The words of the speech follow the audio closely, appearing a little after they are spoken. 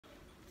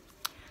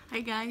Hi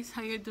guys,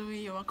 how you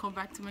doing? You're welcome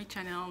back to my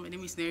channel. My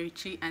name is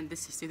Nerichi and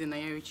this is still the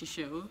Nerichi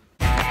Show.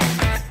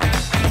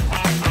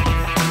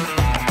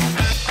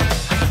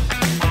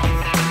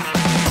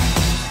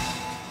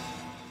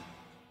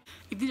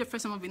 If this is your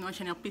first time on my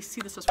channel, please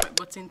hit the subscribe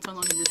button, turn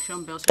on the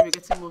notification bell so you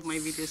get more of my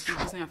videos. If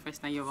this is not your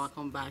first time, you're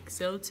welcome back.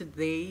 So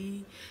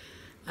today,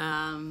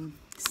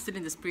 still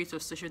in the spirit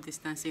of social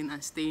distancing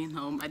and staying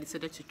home, I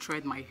decided to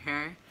thread my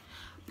hair.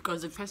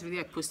 Because the first video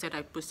I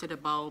posted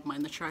about my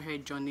natural hair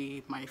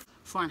journey, my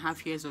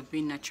 4.5 years of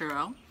being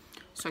natural.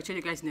 So I told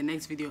you guys in the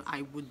next video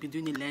I would be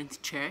doing a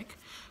length check.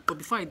 But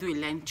before I do a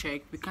length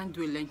check, we can't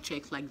do a length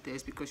check like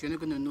this because you're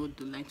not going to know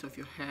the length of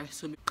your hair.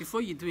 So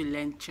before you do a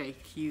length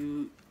check,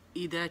 you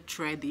either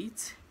thread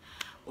it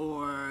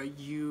or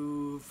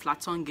you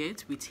flat tongue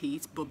it with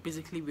heat. But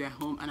basically we are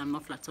home and I'm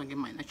not flat tonguing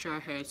my natural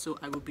hair, so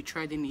I will be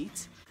threading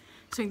it.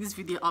 So in this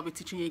video, I'll be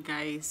teaching you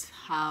guys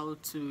how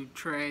to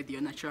thread your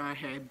natural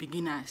hair,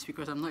 beginners,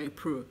 because I'm not a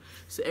pro.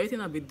 So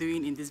everything I'll be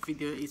doing in this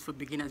video is for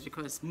beginners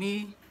because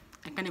me,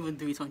 I can't even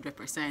do it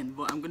 100%,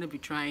 but I'm going to be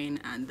trying,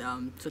 and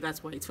so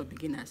that's why it's for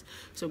beginners.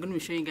 So I'm going to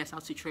be showing you guys how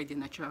to thread your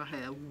natural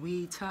hair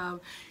with,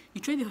 you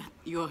thread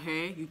your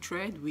hair, you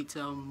thread with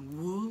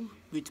wool,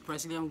 with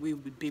Brazilian wool,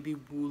 with baby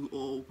wool,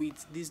 or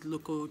with this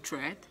local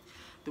thread,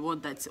 the one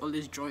that's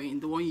always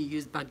drawing, the one you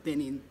used back then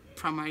in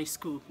primary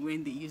school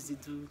when they used to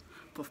do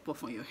puff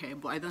puff on your hair.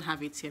 But I don't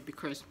have it here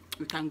because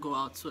we can't go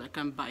out, so I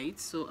can't buy it.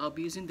 So I'll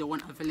be using the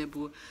one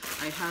available.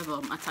 I have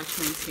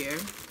attachment here.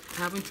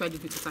 I haven't tried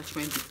it with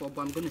attachment before,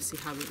 but I'm going to see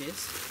how it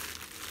is.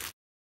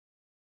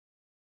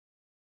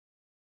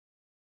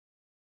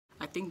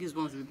 I think these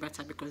ones will be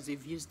better because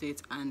they've used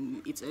it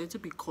and it's a little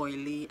bit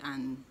coily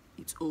and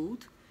it's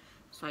old,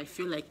 so I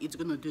feel like it's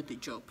going to do the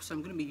job. So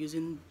I'm going to be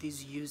using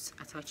these used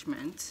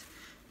attachments,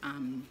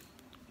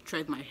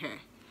 thread my hair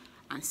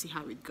and see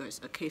how it goes.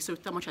 Okay, so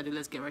without much ado,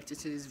 let's get right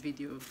into this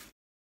video.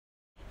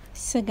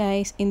 So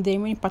guys, in the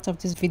remaining part of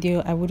this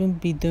video, I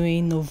wouldn't be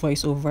doing no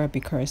voiceover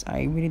because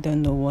I really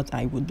don't know what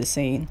I would be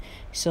saying.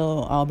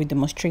 So I'll be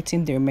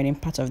demonstrating the remaining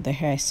part of the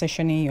hair,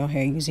 sectioning your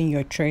hair using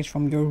your thread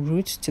from your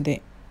roots to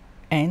the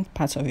end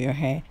part of your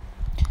hair.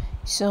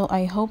 So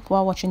I hope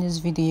while watching this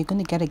video, you're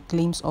going to get a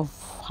glimpse of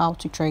how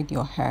to thread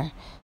your hair.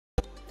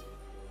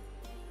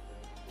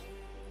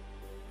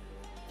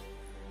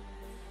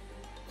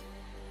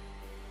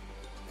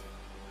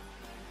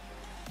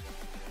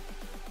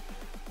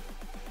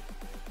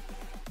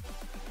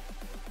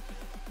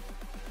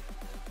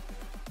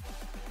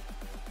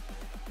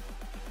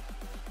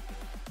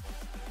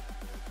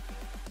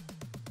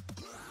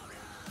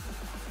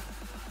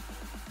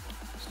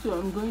 So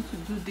I'm going to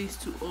do this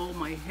to all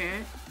my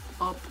hair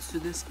up to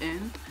this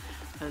end,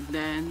 and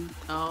then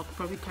I'll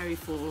probably carry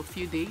for a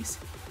few days,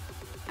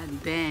 and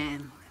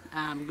then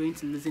I'm going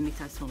to loosen it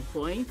at some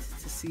point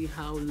to see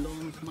how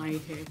long my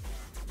hair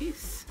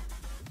is.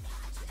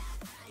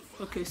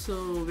 Okay,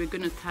 so we're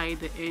gonna tie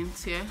the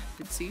ends here,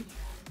 the tip.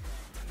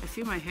 I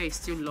feel my hair is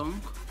still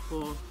long,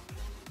 but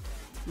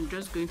I'm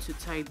just going to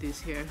tie this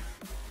here.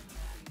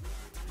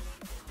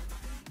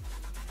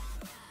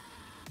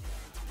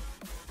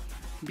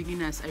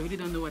 Beginners, I really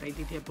don't know what I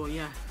did here, but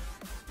yeah,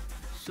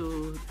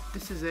 so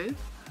this is it.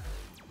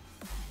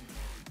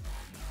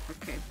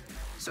 Okay,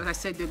 so as I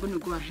said, we're going to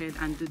go ahead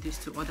and do this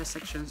to other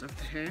sections of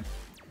the hair.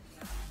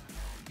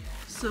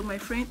 So my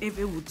friend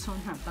Eva would turn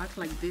her back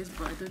like this,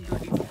 but I don't know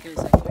if you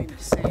guys are going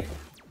to see it.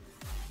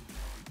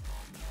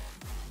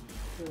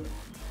 So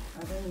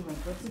I don't know if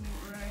I got it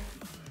right,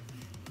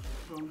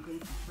 so I'm going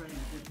to try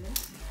and do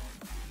this.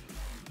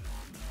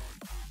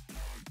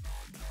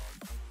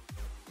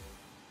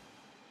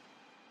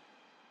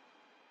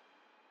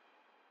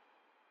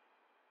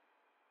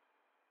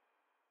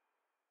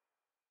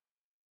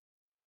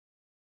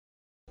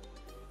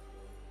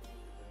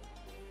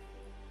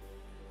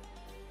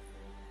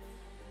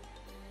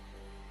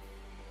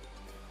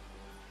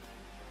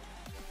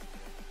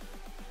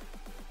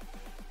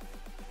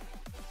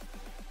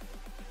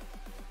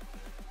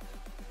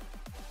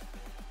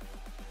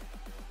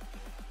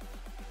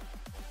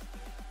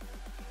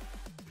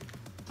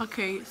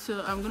 Okay,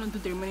 so I'm gonna do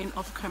the remaining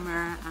off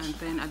camera, and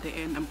then at the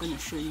end I'm gonna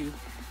show you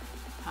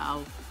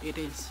how it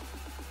is.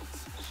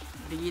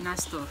 Beginner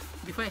stuff.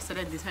 Before I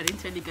started this, I didn't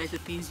tell you guys the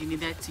things you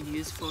needed to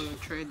use for your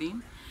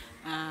threading.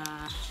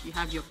 You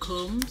have your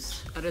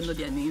combs. I don't know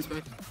their names,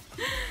 but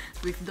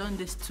we've done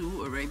this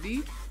too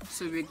already.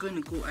 So we're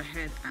gonna go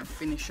ahead and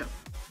finish up.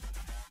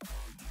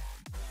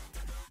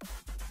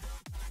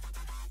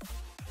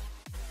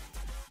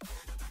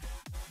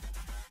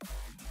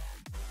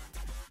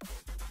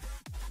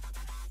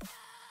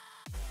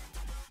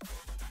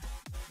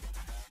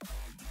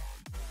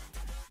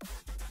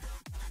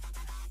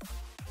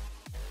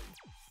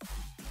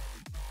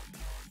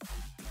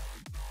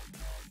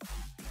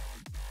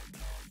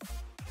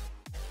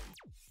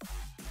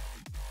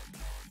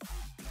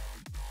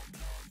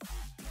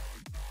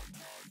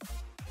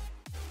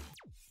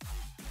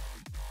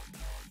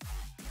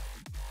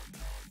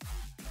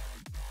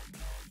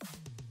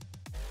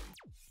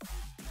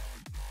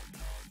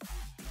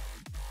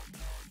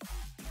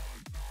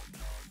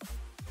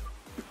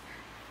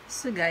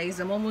 So guys,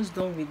 I'm almost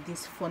done with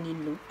this funny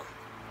look.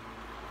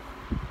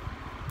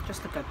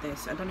 Just look at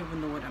this. I don't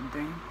even know what I'm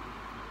doing.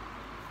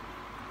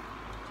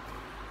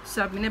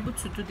 So I've been able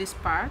to do this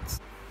part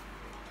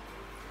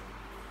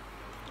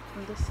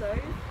on the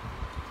side.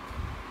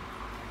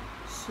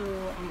 So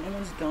I'm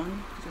almost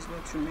done. This is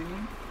what's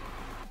remaining.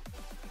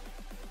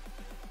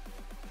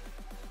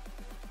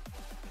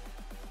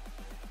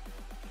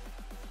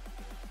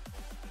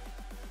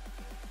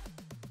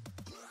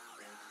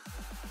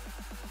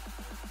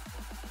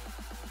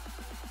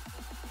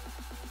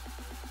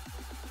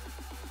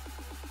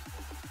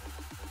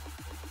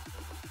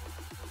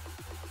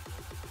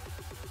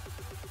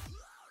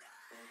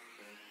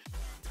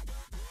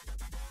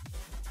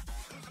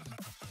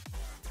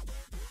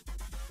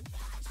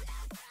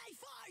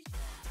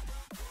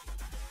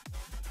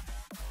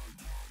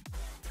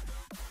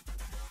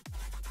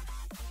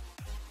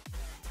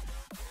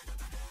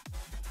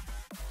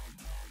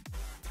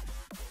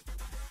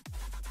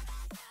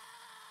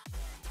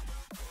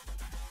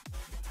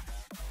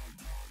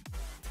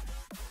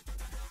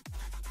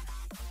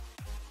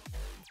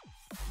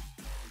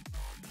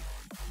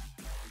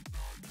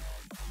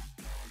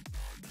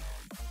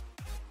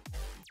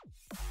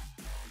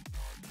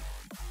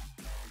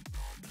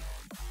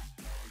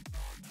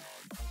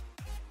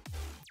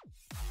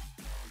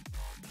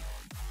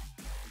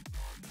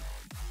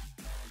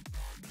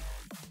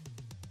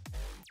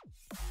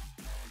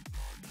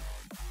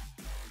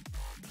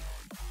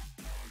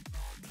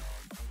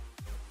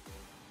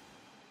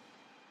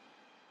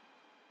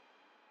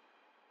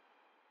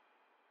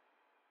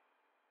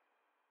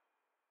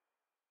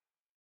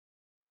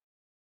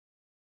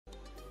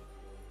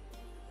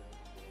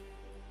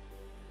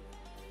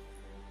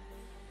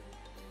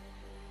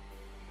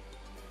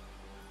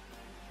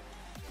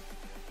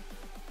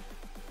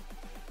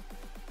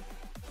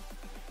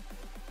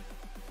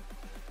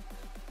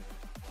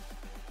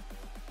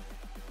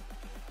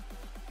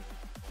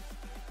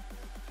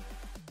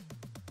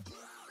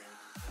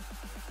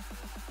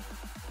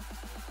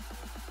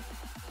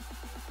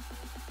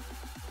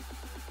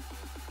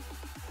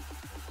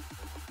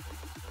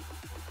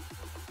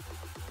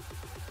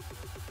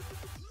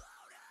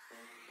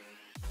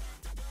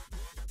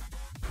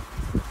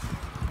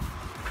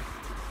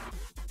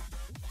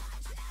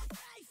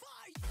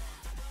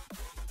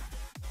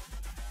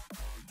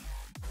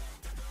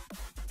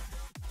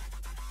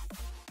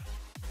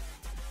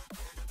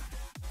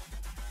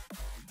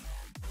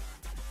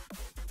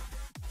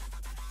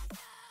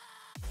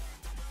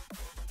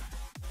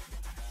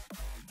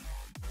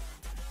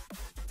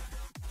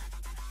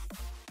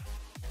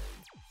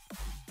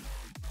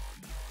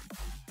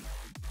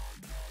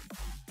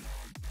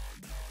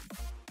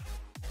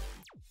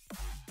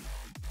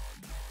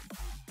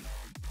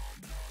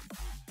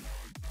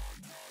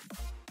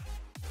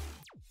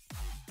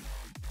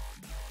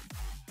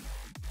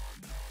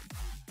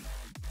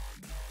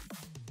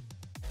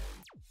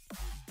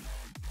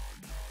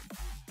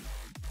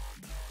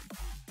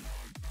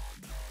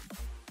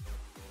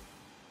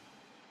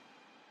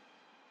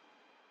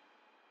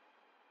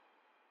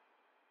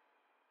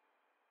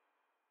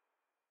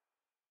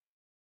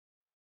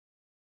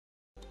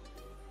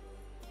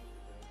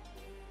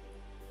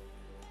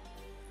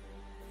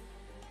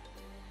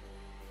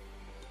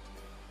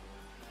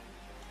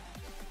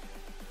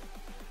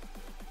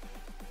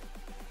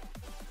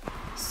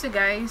 So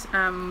guys,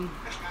 I'm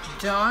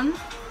done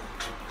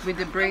with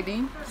the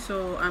braiding.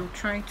 So I'm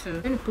going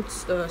to put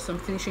some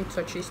finishing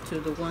touches to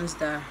the ones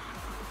that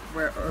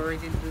were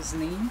already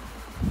loosening,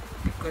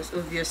 because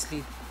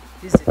obviously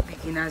this is a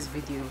beginner's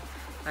video.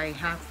 I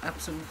have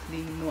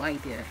absolutely no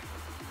idea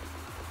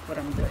what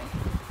I'm doing.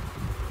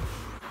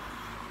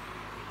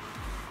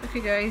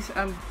 Okay guys,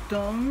 I'm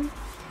done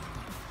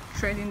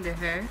threading the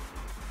hair.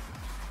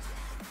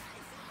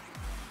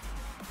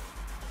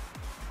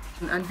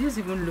 And this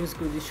even looks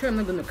good. You sure I'm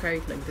not going to carry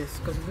it like this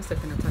because it looks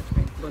like an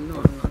attachment, but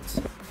no, I'm not.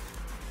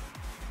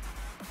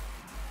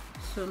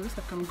 So it looks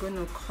like I'm going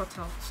to cut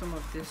out some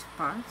of this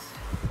part,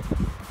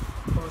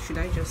 or should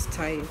I just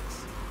tie it?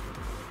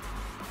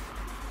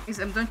 Guys,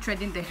 I'm done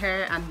threading the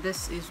hair and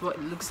this is what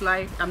it looks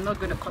like. I'm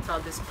not going to cut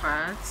out this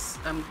part.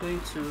 I'm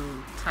going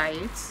to tie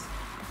it,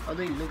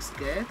 although it looks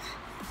good.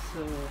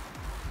 So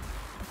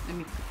let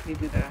me quickly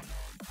do that.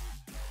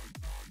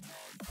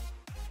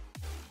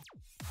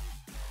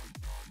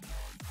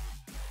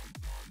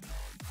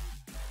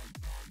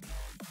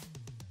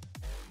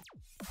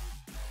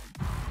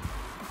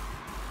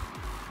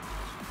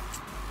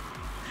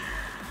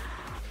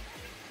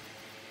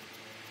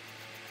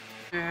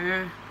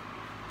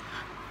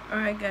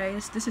 Alright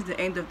guys, this is the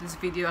end of this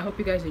video. I hope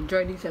you guys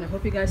enjoyed it and I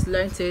hope you guys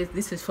learned it.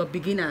 This is for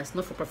beginners,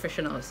 not for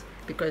professionals,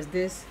 because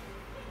this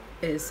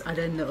is, I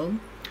don't know.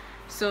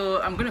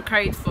 So I'm gonna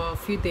carry it for a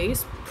few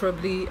days.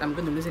 Probably I'm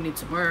gonna loosen it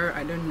tomorrow,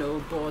 I don't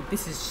know. But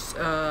this is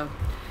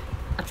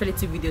actually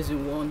 2 videos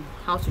in one: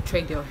 how to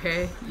thread your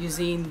hair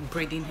using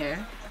braiding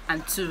hair,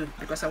 and 2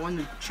 because I want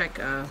to check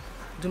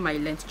do my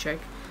length check.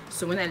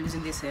 So when I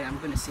loosen this hair, I'm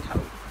gonna see how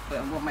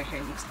what my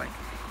hair looks like.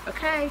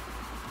 Okay,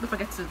 don't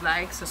forget to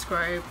like,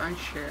 subscribe and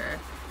share.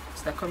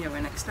 So that come your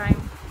way next time.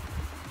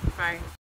 Bye.